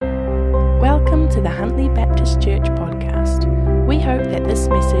to the Huntly Baptist Church podcast. We hope that this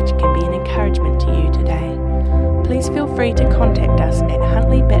message can be an encouragement to you today. Please feel free to contact us at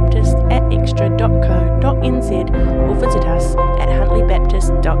huntlybaptist@extra.co.nz or visit us at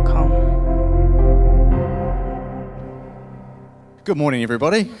huntlybaptist.com. Good morning,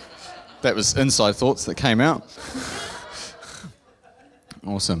 everybody. That was inside thoughts that came out.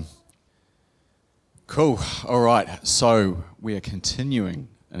 Awesome. Cool. All right. So we are continuing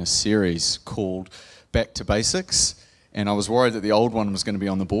in a series called Back to Basics. And I was worried that the old one was going to be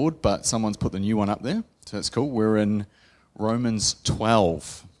on the board, but someone's put the new one up there. So that's cool. We're in Romans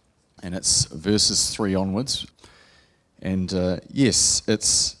 12, and it's verses 3 onwards. And yes,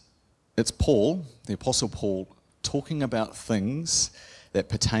 it's Paul, the Apostle Paul, talking about things that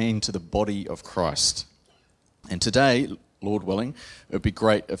pertain to the body of Christ. And today, Lord willing, it would be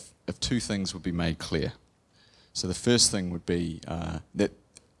great if two things would be made clear. So the first thing would be that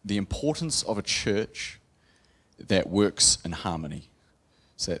the importance of a church that works in harmony,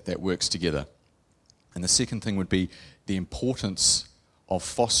 so that works together. And the second thing would be the importance of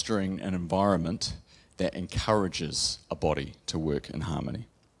fostering an environment that encourages a body to work in harmony.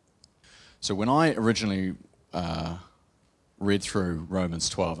 So when I originally read through Romans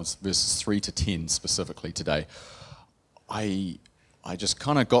 12, verses 3 to 10 specifically today, I just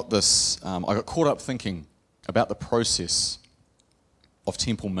kind of got this, I got caught up thinking about the process of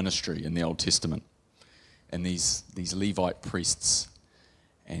temple ministry in the Old Testament and these Levite priests.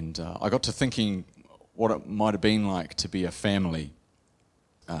 And I got to thinking what it might have been like to be a family,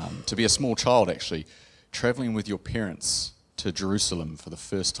 to be a small child actually, traveling with your parents to Jerusalem for the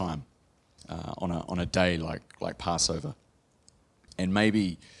first time on a day like Passover. And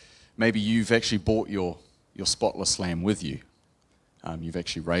maybe you've actually brought your spotless lamb with you. You've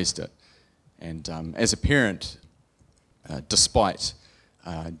actually raised it. And as a parent, despite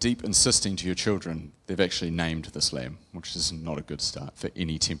deep insisting to your children, they've actually named this lamb, which is not a good start for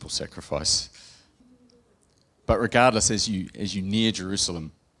any temple sacrifice. But regardless, as you near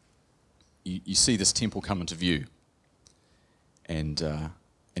Jerusalem, you see this temple come into view. And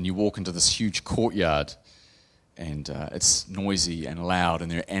you walk into this huge courtyard, and it's noisy and loud, and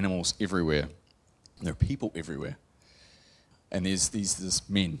there are animals everywhere. And there are people everywhere. And there's this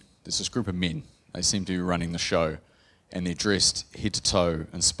group of men. They seem to be running the show, and they're dressed head to toe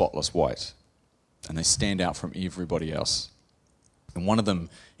in spotless white. And they stand out from everybody else. And one of them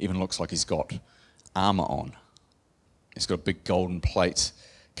even looks like he's got armor on. He's got a big golden plate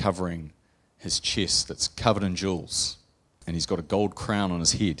covering his chest that's covered in jewels. And he's got a gold crown on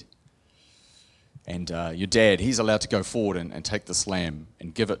his head. And your dad, he's allowed to go forward and take this lamb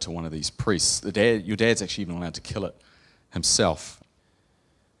and give it to one of these priests. Your dad's actually even allowed to kill it himself.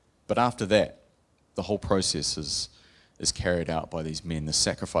 But after that, the whole process is carried out by these men. The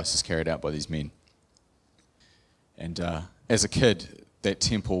sacrifice is carried out by these men. And as a kid, that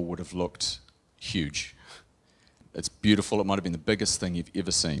temple would have looked huge. It's beautiful. It might have been the biggest thing you've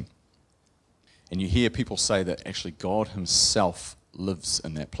ever seen. And you hear people say that actually God himself lives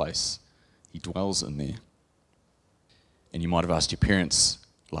in that place. He dwells in there. And you might have asked your parents,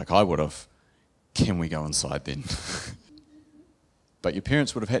 like I would have, can we go inside then? But your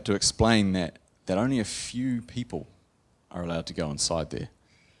parents would have had to explain that only a few people are allowed to go inside there.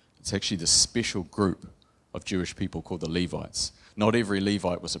 It's actually this special group of Jewish people called the Levites. Not every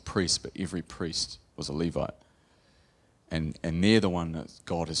Levite was a priest, but every priest was a Levite. And they're the one that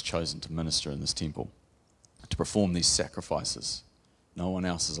God has chosen to minister in this temple, to perform these sacrifices. No one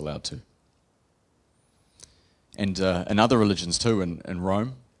else is allowed to. And in other religions too, in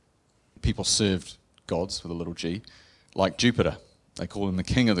Rome, people served gods with a little g, like Jupiter. They call him the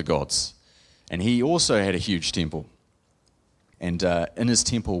king of the gods. And he also had a huge temple. And in his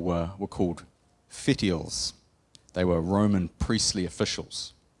temple were called fetials. They were Roman priestly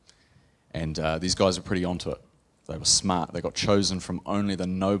officials. And these guys were pretty onto it. They were smart. They got chosen from only the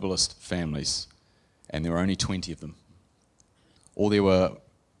noblest families. And there were only 20 of them. Or there were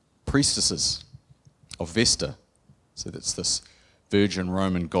priestesses of Vesta. So that's this virgin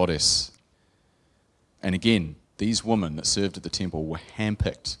Roman goddess. And again, these women that served at the temple were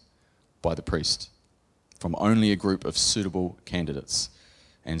handpicked by the priest from only a group of suitable candidates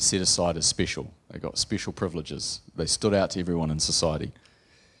and set aside as special. They got special privileges. They stood out to everyone in society.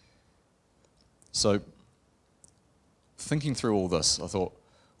 So, thinking through all this, I thought,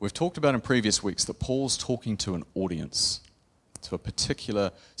 we've talked about in previous weeks that Paul's talking to an audience, to a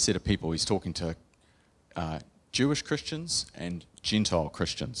particular set of people. He's talking to Jewish Christians and Gentile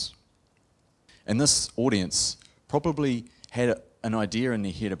Christians. And this audience probably had an idea in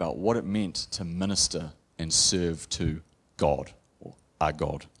their head about what it meant to minister and serve to God, or our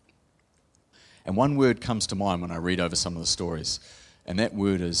God. And one word comes to mind when I read over some of the stories, and that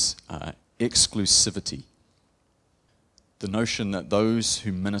word is exclusivity. The notion that those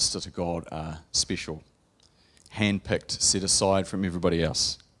who minister to God are special, handpicked, set aside from everybody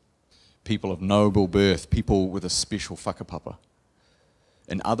else. People of noble birth, people with a special whakapapa.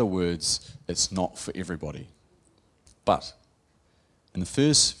 In other words, it's not for everybody. But in the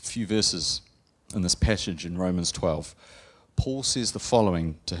first few verses in this passage in Romans 12, Paul says the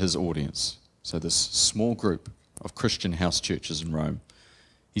following to his audience. So this small group of Christian house churches in Rome.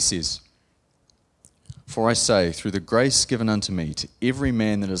 He says, "For I say, through the grace given unto me, to every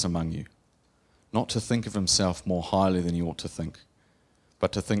man that is among you, not to think of himself more highly than he ought to think,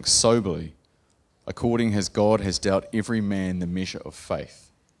 but to think soberly, according as God has dealt every man the measure of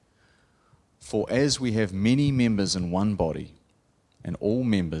faith. For as we have many members in one body, and all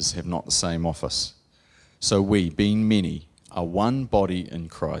members have not the same office, so we, being many, are one body in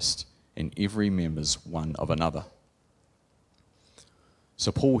Christ, and every member's one of another."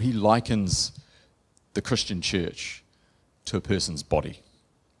 So Paul, he likens the Christian church to a person's body,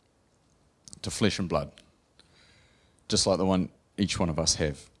 to flesh and blood, just like the one each one of us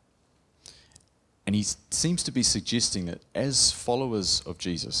have. And he seems to be suggesting that as followers of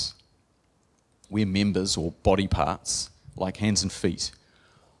Jesus, we're members or body parts, like hands and feet,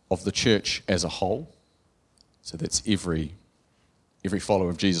 of the church as a whole. So that's every follower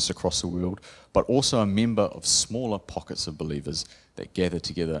of Jesus across the world, but also a member of smaller pockets of believers that gather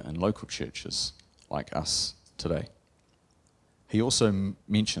together in local churches like us today. He also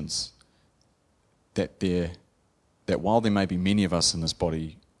mentions that while there may be many of us in this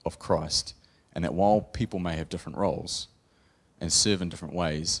body of Christ, and that while people may have different roles and serve in different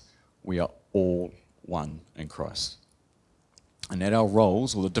ways, we are all one in Christ. And that our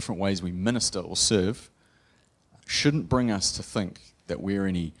roles, or the different ways we minister or serve, shouldn't bring us to think that we're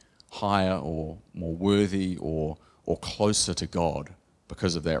any higher or more worthy or closer to God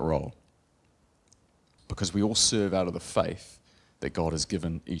because of that role. Because we all serve out of the faith that God has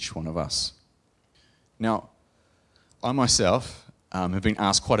given each one of us. Now, I myself have been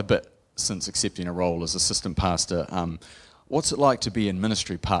asked quite a bit since accepting a role as assistant pastor, what's it like to be in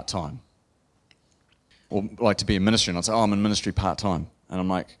ministry part-time? Or like to be in ministry, and I'd say, I'm in ministry part-time. And I'm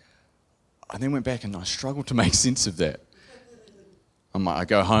like, I then went back and I struggled to make sense of that. I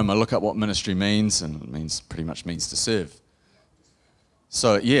go home, I look up what ministry means, and it pretty much means to serve.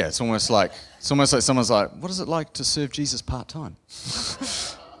 So yeah, it's almost like someone's like, what is it like to serve Jesus part-time?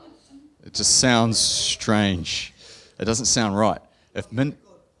 It just sounds strange. It doesn't sound right. If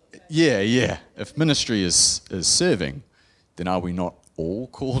ministry is serving, then are we not all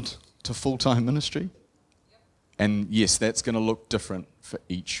called to full-time ministry? And yes, that's going to look different for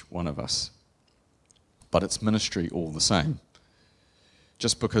each one of us. But it's ministry all the same.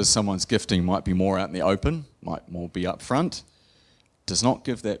 Just because someone's gifting might be more out in the open, might more be up front, does not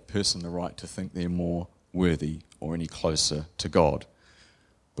give that person the right to think they're more worthy or any closer to God.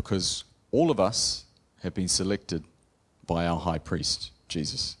 Because all of us have been selected by our high priest,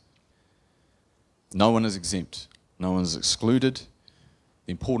 Jesus. No one is exempt. No one is excluded.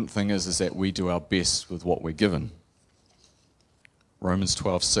 The important thing is that we do our best with what we're given. Romans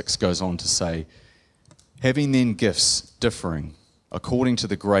 12:6 goes on to say, "Having then gifts differing according to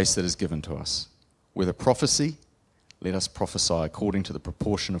the grace that is given to us, whether prophecy, let us prophesy according to the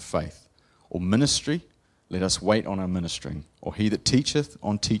proportion of faith, or ministry, let us wait on our ministering, or he that teacheth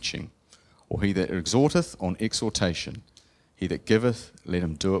on teaching, or he that exhorteth on exhortation, he that giveth, let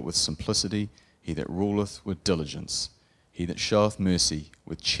him do it with simplicity, he that ruleth with diligence, he that showeth mercy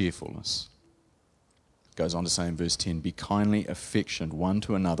with cheerfulness." Goes on to say in verse 10, "Be kindly affectioned one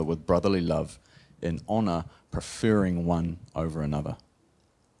to another with brotherly love, in honour preferring one over another."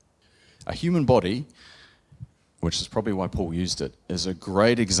 A human body, which is probably why Paul used it, is a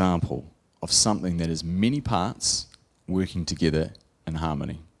great example of something that is many parts working together in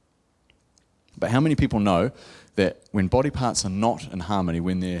harmony. But how many people know that when body parts are not in harmony,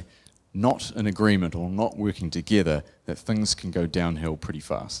 when they're not in agreement or not working together, that things can go downhill pretty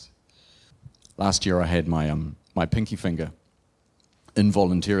fast? Last year I had my pinky finger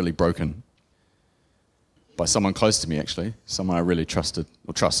involuntarily broken by someone close to me, actually, someone I really trusted,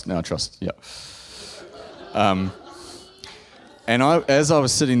 or trust, yeah. And as I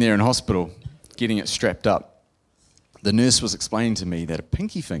was sitting there in hospital, getting it strapped up, the nurse was explaining to me that a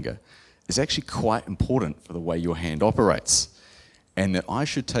pinky finger is actually quite important for the way your hand operates, and that I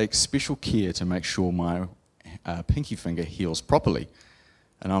should take special care to make sure my pinky finger heals properly.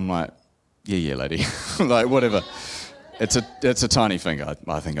 And I'm like, yeah, lady, like whatever. It's a tiny finger.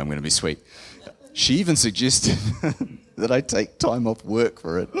 I think I'm going to be sweet. She even suggested that I take time off work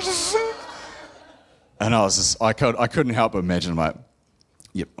for it. And I couldn't help but imagine, like,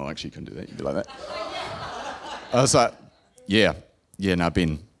 yep, well, actually you couldn't do that, you'd be like that. I was like, yeah, no,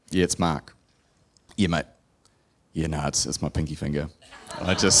 Ben, yeah, it's Mark. Yeah, mate. Yeah, no, it's my pinky finger.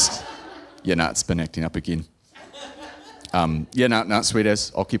 It's been acting up again. No, sweet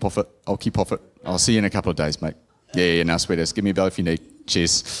as. I'll keep off it. I'll see you in a couple of days, mate. Yeah, no, sweet as. Give me a bell if you need.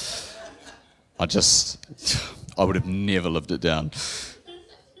 Cheers. I would have never lived it down.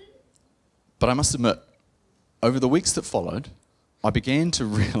 But I must admit, over the weeks that followed, I began to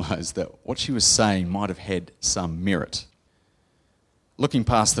realise that what she was saying might have had some merit. Looking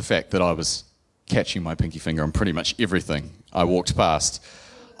past the fact that I was catching my pinky finger on pretty much everything I walked past,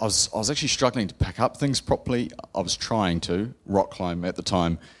 I was actually struggling to pick up things properly. I was trying to rock climb at the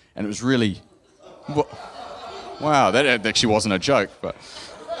time, and it was really... Wow, that actually wasn't a joke, but...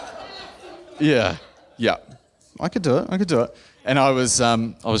 Yeah, I could do it. And I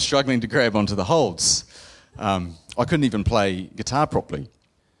was struggling to grab onto the holds. I couldn't even play guitar properly.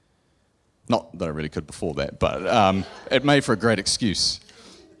 Not that I really could before that, but it made for a great excuse.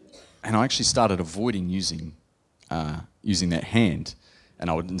 And I actually started avoiding using that hand, and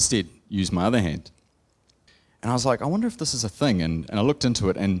I would instead use my other hand. And I was like, I wonder if this is a thing. And I looked into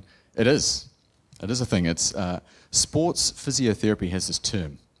it, and it is. It is a thing. It's sports physiotherapy has this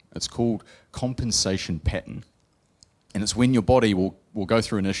term. It's called compensation pattern. And it's when your body will go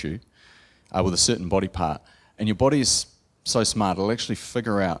through an issue with a certain body part, and your body is so smart, it'll actually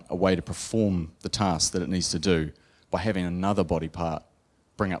figure out a way to perform the task that it needs to do by having another body part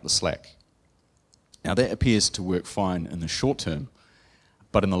bring up the slack. Now that appears to work fine in the short term,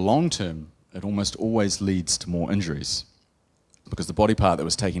 but in the long term, it almost always leads to more injuries because the body part that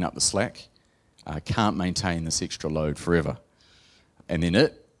was taking up the slack can't maintain this extra load forever. And then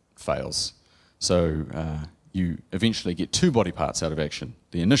it fails. So you eventually get two body parts out of action,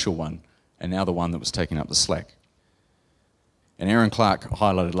 the initial one and now the one that was taking up the slack. And Aaron Clark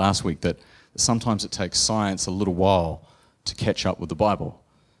highlighted last week that sometimes it takes science a little while to catch up with the Bible.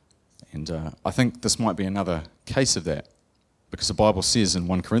 And I think this might be another case of that, because the Bible says in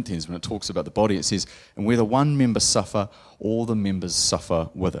 1 Corinthians, when it talks about the body, it says, and whether one member suffer, all the members suffer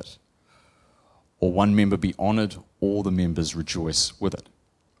with it. Or one member be honoured, all the members rejoice with it.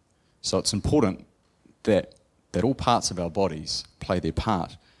 So it's important that all parts of our bodies play their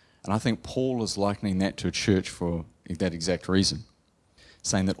part. And I think Paul is likening that to a church for that exact reason,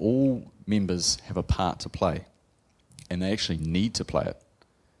 saying that all members have a part to play, and they actually need to play it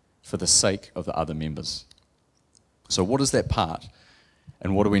for the sake of the other members. So what is that part,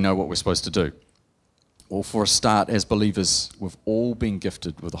 and what do we know what we're supposed to do? Well, for a start, as believers, we've all been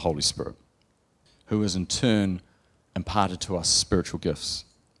gifted with the Holy Spirit, who has in turn imparted to us spiritual gifts.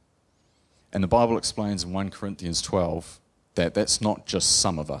 And the Bible explains in 1 Corinthians 12 that that's not just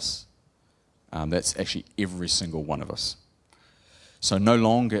some of us. That's actually every single one of us. So no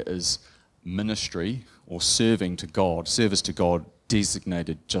longer is ministry or service to God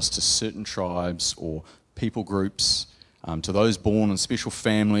designated just to certain tribes or people groups, to those born in special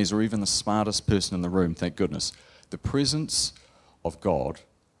families or even the smartest person in the room, thank goodness. The presence of God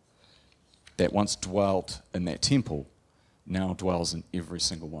that once dwelt in that temple now dwells in every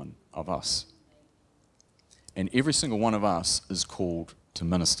single one of us. And every single one of us is called to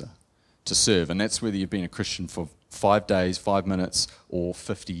minister, to serve. And that's whether you've been a Christian for 5 days, 5 minutes, or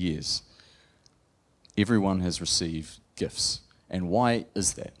 50 years. Everyone has received gifts. And why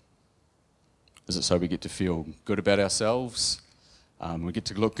is that? Is it so we get to feel good about ourselves? We get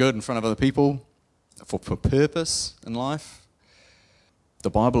to look good in front of other people? For purpose in life? The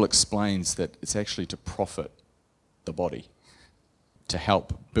Bible explains that it's actually to profit the body, to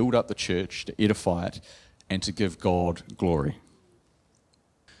help build up the church, to edify it, and to give God glory.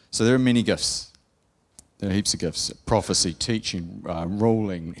 So there are many gifts. There are heaps of gifts. Prophecy, teaching,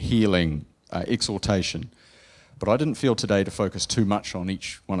 ruling, healing, exhortation. But I didn't feel today to focus too much on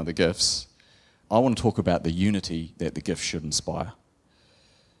each one of the gifts. I want to talk about the unity that the gift should inspire.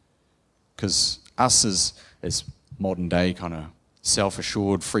 Because us as modern day kind of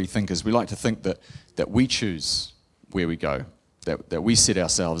self-assured free thinkers, we like to think that we choose where we go, that we set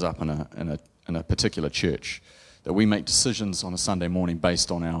ourselves up in a particular church, that we make decisions on a Sunday morning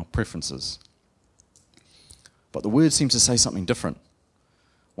based on our preferences. But the word seems to say something different.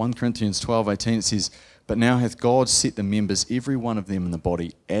 1 Corinthians 12:18, it says, but now hath God set the members, every one of them in the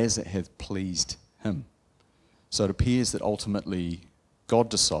body, as it hath pleased him. So it appears that ultimately God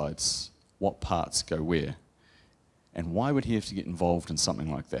decides what parts go where. And why would he have to get involved in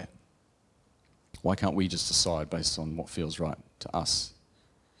something like that? Why can't we just decide based on what feels right to us?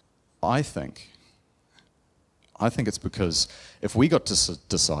 I think it's because if we got to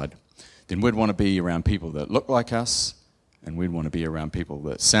decide, then we'd want to be around people that look like us, and we'd want to be around people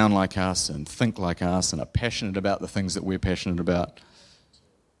that sound like us and think like us and are passionate about the things that we're passionate about.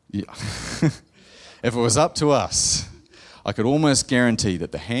 Yeah. If it was up to us, I could almost guarantee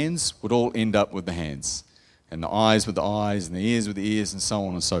that the hands would all end up with the hands, and the eyes with the eyes, and the ears with the ears, and so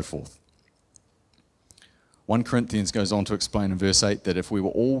on and so forth. 1 Corinthians goes on to explain in verse 8 that if we were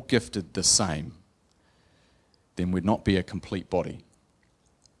all gifted the same, then we'd not be a complete body,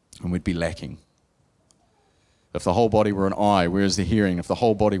 and we'd be lacking. If the whole body were an eye, where is the hearing? If the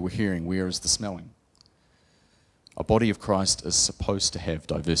whole body were hearing, where is the smelling? A body of Christ is supposed to have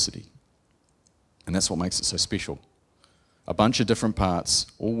diversity, and that's what makes it so special. A bunch of different parts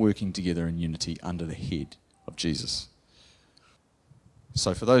all working together in unity under the head of Jesus.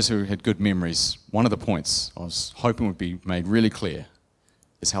 So for those who had good memories, one of the points I was hoping would be made really clear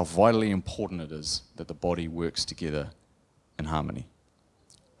is how vitally important it is that the body works together in harmony.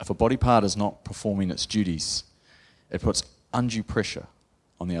 If a body part is not performing its duties, it puts undue pressure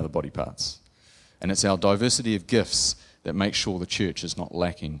on the other body parts. And it's our diversity of gifts that makes sure the church is not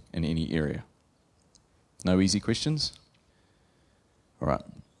lacking in any area. No easy questions? All right.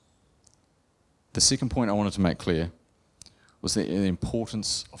 The second point I wanted to make clear was the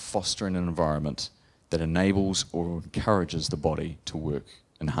importance of fostering an environment that enables or encourages the body to work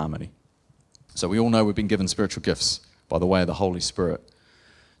in harmony. So we all know we've been given spiritual gifts by the way of the Holy Spirit.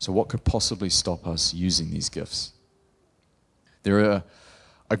 So what could possibly stop us using these gifts? A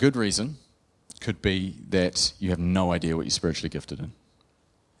good reason could be that you have no idea what you're spiritually gifted in.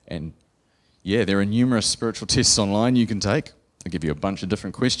 And yeah, there are numerous spiritual tests online you can take. They'll give you a bunch of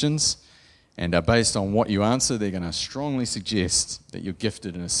different questions, and based on what you answer, they're going to strongly suggest that you're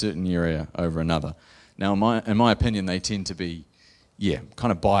gifted in a certain area over another. Now, in my opinion, they tend to be,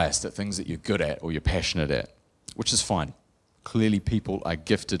 kind of biased at things that you're good at or you're passionate at, which is fine. Clearly, people are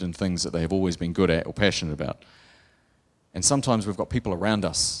gifted in things that they have always been good at or passionate about. And sometimes we've got people around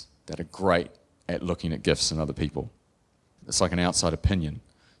us that are great at looking at gifts in other people. It's like an outside opinion.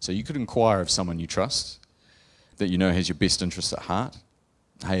 So you could inquire of someone you trust, that you know has your best interest at heart.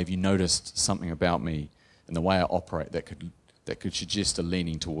 Hey, have you noticed something about me and the way I operate that could suggest a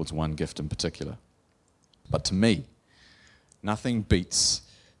leaning towards one gift in particular? But to me, nothing beats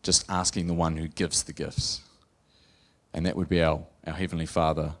just asking the one who gives the gifts. And that would be our Heavenly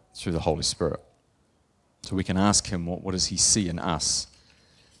Father through the Holy Spirit. So we can ask him, what does he see in us?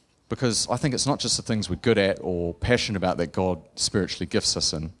 Because I think it's not just the things we're good at or passionate about that God spiritually gifts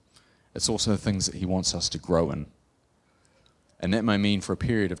us in. It's also the things that he wants us to grow in. And that may mean for a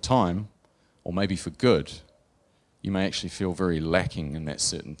period of time, or maybe for good, you may actually feel very lacking in that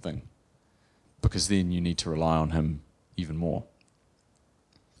certain thing. Because then you need to rely on him even more.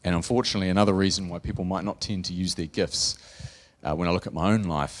 And unfortunately, another reason why people might not tend to use their gifts, when I look at my own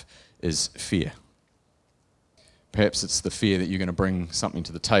life, is fear. Perhaps it's the fear that you're going to bring something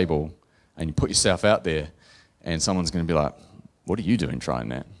to the table and you put yourself out there and someone's going to be like, what are you doing trying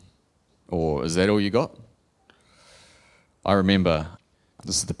that? Or is that all you got? I remember,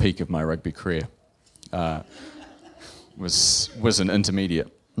 this is the peak of my rugby career, was an intermediate.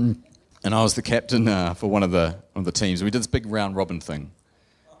 And I was the captain for one of the teams. We did this big round robin thing.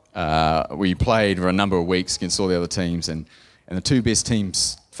 We played for a number of weeks against all the other teams, and the two best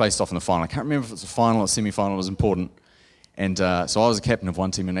teams faced off in the final. I can't remember if it was a final or semi-final. It was important. And so I was the captain of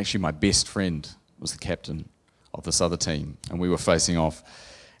one team, and actually my best friend was the captain of this other team, and we were facing off.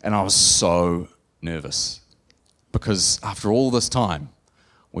 And I was so nervous because after all this time,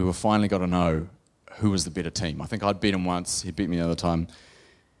 we were finally got to know who was the better team. I think I'd beat him once, he beat me the other time.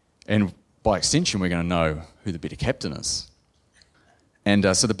 And by extension, we're going to know who the better captain is.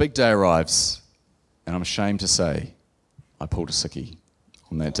 And so the big day arrives, and I'm ashamed to say I pulled a sickie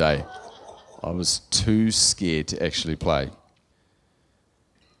on that day. I was too scared to actually play.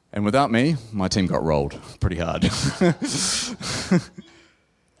 And without me, my team got rolled pretty hard.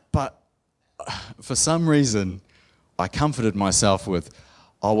 But for some reason, I comforted myself with,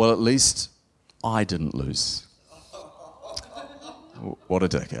 oh, well, at least I didn't lose. What a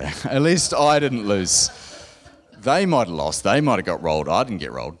dick, eh? At least I didn't lose. They might have lost. They might have got rolled. I didn't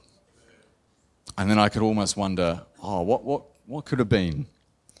get rolled. And then I could almost wonder, oh, what could have been?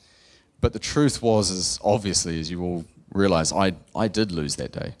 But the truth was, as obviously as you all realise, I did lose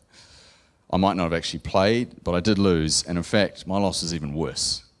that day. I might not have actually played, but I did lose. And in fact, my loss is even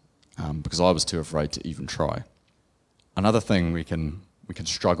worse because I was too afraid to even try. Another thing we can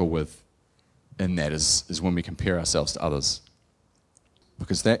struggle with in that is when we compare ourselves to others,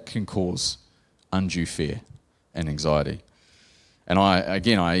 because that can cause undue fear and anxiety. And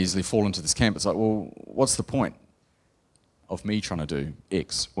I easily fall into this camp. It's like, well, what's the point of me trying to do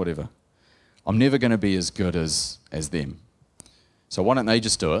X, whatever? I'm never going to be as good as them. So why don't they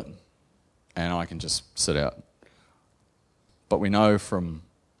just do it and I can just sit out? But we know from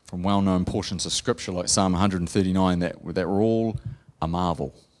well-known portions of Scripture like Psalm 139 that we're all a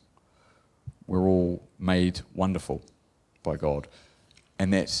marvel. We're all made wonderful by God.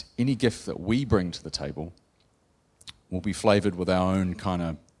 And that any gift that we bring to the table will be flavoured with our own kind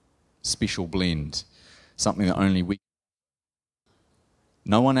of special blend, something that only we...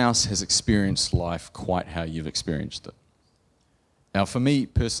 No one else has experienced life quite how you've experienced it. Now, for me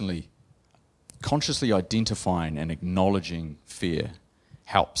personally, consciously identifying and acknowledging fear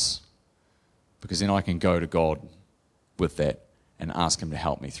helps, because then I can go to God with that and ask Him to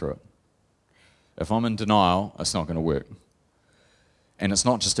help me through it. If I'm in denial, it's not going to work. And it's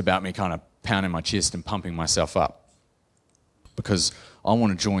not just about me kind of pounding my chest and pumping myself up, because I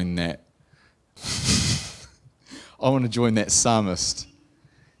want to join that. I want to join that psalmist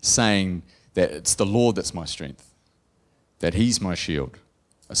saying that it's the Lord that's my strength, that He's my shield.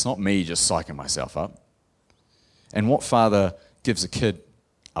 It's not me just psyching myself up. And what father gives a kid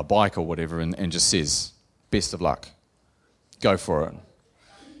a bike or whatever and just says, best of luck, go for it?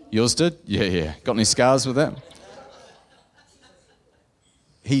 Yours did? Yeah. Got any scars with that?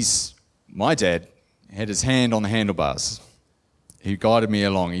 My dad had his hand on the handlebars. He guided me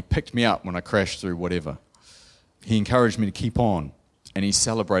along. He picked me up when I crashed through whatever. He encouraged me to keep on, and he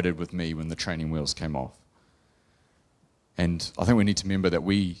celebrated with me when the training wheels came off. And I think we need to remember that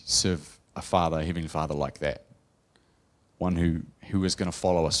we serve a Father, a Heavenly Father like that, one who is going to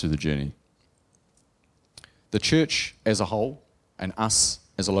follow us through the journey. The church as a whole, and us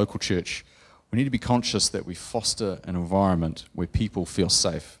as a local church, we need to be conscious that we foster an environment where people feel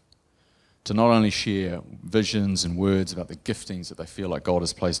safe to not only share visions and words about the giftings that they feel like God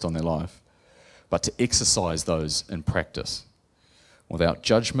has placed on their life, but to exercise those in practice without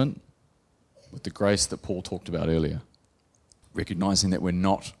judgment, with the grace that Paul talked about earlier, recognizing that we're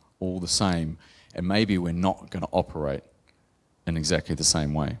not all the same, and maybe we're not going to operate in exactly the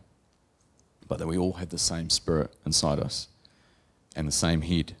same way, but that we all have the same spirit inside us and the same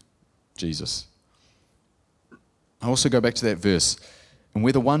head, Jesus. I also go back to that verse, and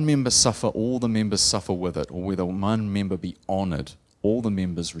whether one member suffer, all the members suffer with it, or whether one member be honoured, all the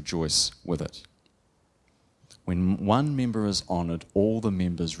members rejoice with it. When one member is honoured, all the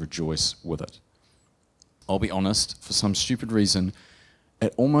members rejoice with it. I'll be honest, for some stupid reason,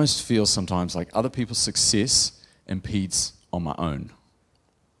 it almost feels sometimes like other people's success impedes on my own.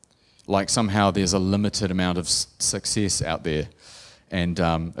 Like somehow there's a limited amount of success out there, and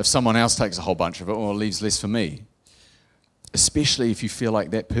if someone else takes a whole bunch of it, well, it leaves less for me. Especially if you feel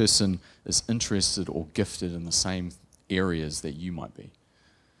like that person is interested or gifted in the same areas that you might be.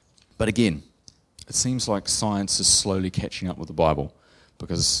 But again, it seems like science is slowly catching up with the Bible,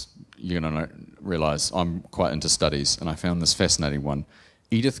 because you're going to realise I'm quite into studies, and I found this fascinating one.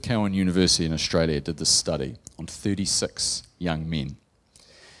 Edith Cowan University in Australia did this study on 36 young men.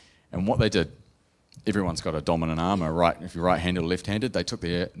 And what they did, everyone's got a dominant arm, if you're right-handed or left-handed, they took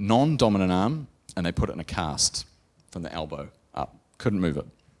their non-dominant arm and they put it in a cast from the elbow up. Couldn't move it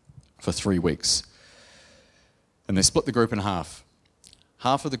for 3 weeks. And they split the group in half.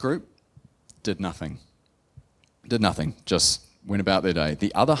 Half of the group did nothing, just went about their day.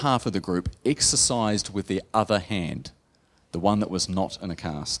 The other half of the group exercised with their other hand, the one that was not in a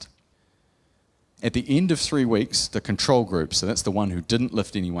cast. At the end of 3 weeks, the control group, so that's the one who didn't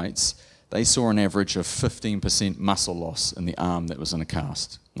lift any weights, they saw an average of 15% muscle loss in the arm that was in a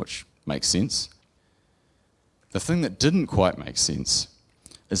cast, which makes sense. The thing that didn't quite make sense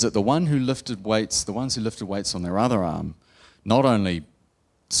is that the ones who lifted weights on their other arm, not only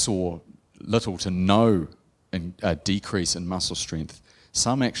saw little to no decrease in muscle strength,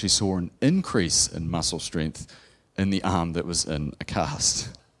 some actually saw an increase in muscle strength in the arm that was in a cast.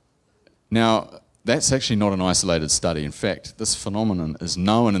 Now, that's actually not an isolated study. In fact, this phenomenon is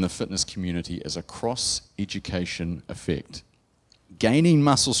known in the fitness community as a cross-education effect. Gaining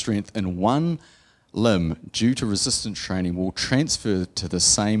muscle strength in one limb due to resistance training will transfer to the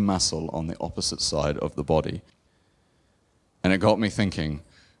same muscle on the opposite side of the body. And it got me thinking,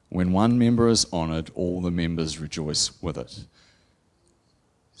 when one member is honoured, all the members rejoice with it.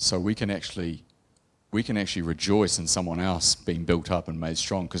 So we can actually rejoice in someone else being built up and made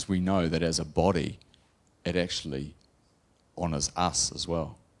strong, because we know that as a body, it actually honours us as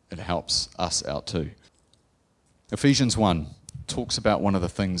well. It helps us out too. Ephesians 1 talks about one of the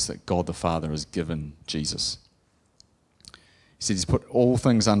things that God the Father has given Jesus. He said he's put all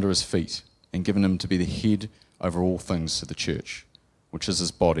things under his feet and given him to be the head over all things to the church, which is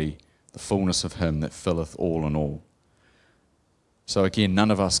his body, the fullness of him that filleth all in all. So again,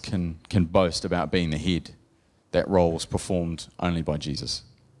 none of us can boast about being the head. That role is performed only by Jesus.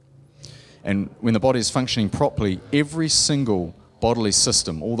 And when the body is functioning properly, every single bodily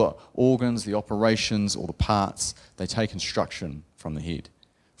system, all the organs, the operations, all the parts, they take instruction from the head,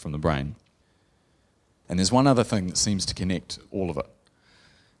 from the brain. And there's one other thing that seems to connect all of it,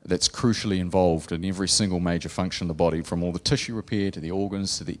 that's crucially involved in every single major function of the body, from all the tissue repair to the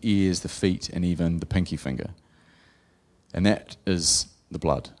organs, to the ears, the feet, and even the pinky finger. And that is the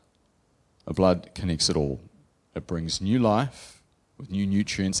blood. The blood connects it all. It brings new life with new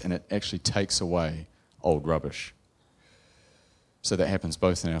nutrients, and it actually takes away old rubbish. So that happens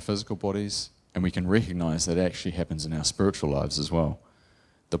both in our physical bodies, and we can recognize that it actually happens in our spiritual lives as well.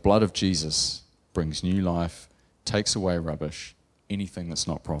 The blood of Jesus brings new life, takes away rubbish, anything that's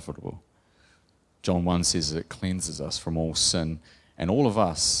not profitable. John 1 says that it cleanses us from all sin, and all of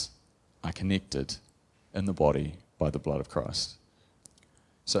us are connected in the body by the blood of Christ.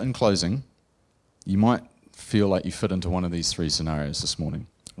 So in closing, you might feel like you fit into one of these three scenarios this morning.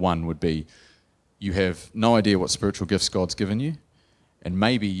 One would be you have no idea what spiritual gifts God's given you, and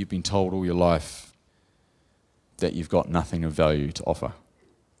maybe you've been told all your life that you've got nothing of value to offer.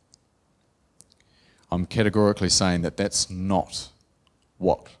 I'm categorically saying that that's not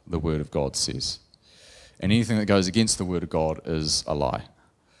what the Word of God says. And anything that goes against the Word of God is a lie.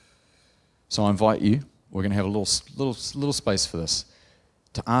 So I invite you, we're going to have a little space for this,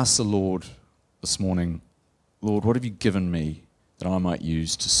 to ask the Lord this morning, Lord, what have you given me that I might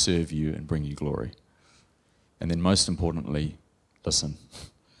use to serve you and bring you glory? And then most importantly, listen.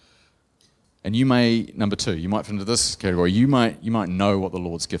 And you may, number two, you might fit into this category, you might know what the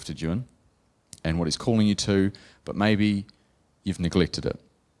Lord's gifted you in and what He's calling you to, but maybe you've neglected it.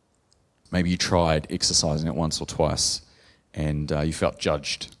 Maybe you tried exercising it once or twice and you felt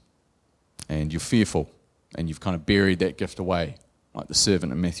judged and you're fearful and you've kind of buried that gift away, like the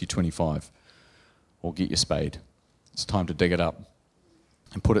servant in Matthew 25. Or get your spade. It's time to dig it up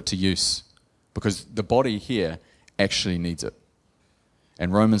and put it to use, because the body here actually needs it.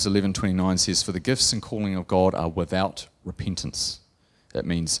 And Romans 11:29 says, "For the gifts and calling of God are without repentance." That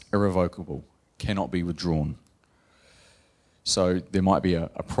means irrevocable, cannot be withdrawn. So there might be a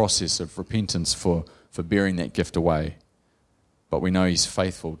process of repentance for bearing that gift away. But we know He's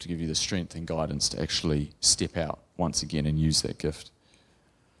faithful to give you the strength and guidance to actually step out once again and use that gift.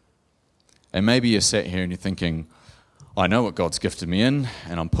 And maybe you're sat here and you're thinking, I know what God's gifted me in,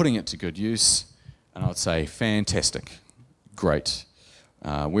 and I'm putting it to good use. And I would say, fantastic, great.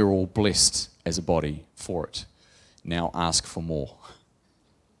 We're all blessed as a body for it. Now ask for more.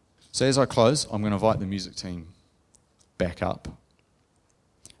 So as I close, I'm going to invite the music team back up.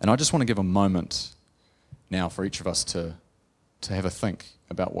 And I just want to give a moment now for each of us to have a think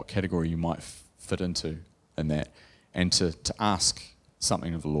about what category you might fit into in that, and to ask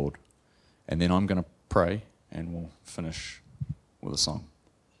something of the Lord. And then I'm going to pray, and we'll finish with a song.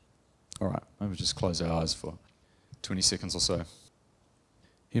 All right, maybe just close our eyes for 20 seconds or so.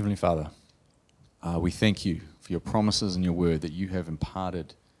 Heavenly Father, we thank you for your promises and your word that you have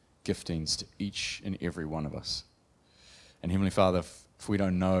imparted giftings to each and every one of us. And Heavenly Father, if we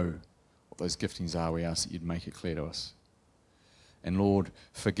don't know what those giftings are, we ask that you'd make it clear to us. And Lord,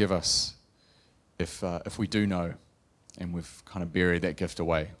 forgive us if we do know and we've kind of buried that gift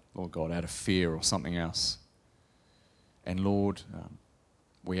away, Lord God, out of fear or something else. And Lord,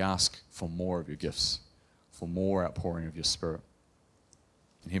 we ask for more of your gifts, for more outpouring of your Spirit.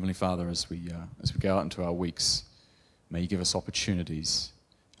 And Heavenly Father, as we go out into our weeks, may you give us opportunities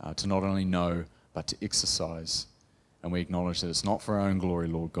to not only know, but to exercise. And we acknowledge that it's not for our own glory,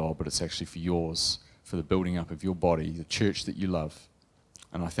 Lord God, but it's actually for yours, for the building up of your body, the church that you love.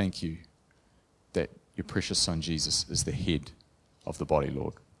 And I thank you that your precious Son Jesus is the head of the body,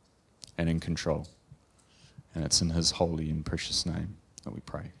 Lord, and in control. And it's in his holy and precious name that we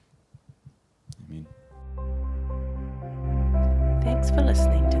pray. Amen. Thanks for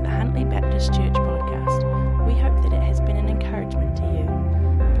listening to the Huntly Baptist Church podcast. We hope that it has been an encouragement to you.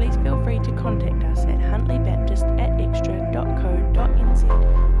 Please feel free to contact us at huntlybaptist@extra.co.nz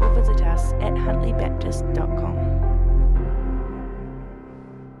or visit us at huntlybaptist.com.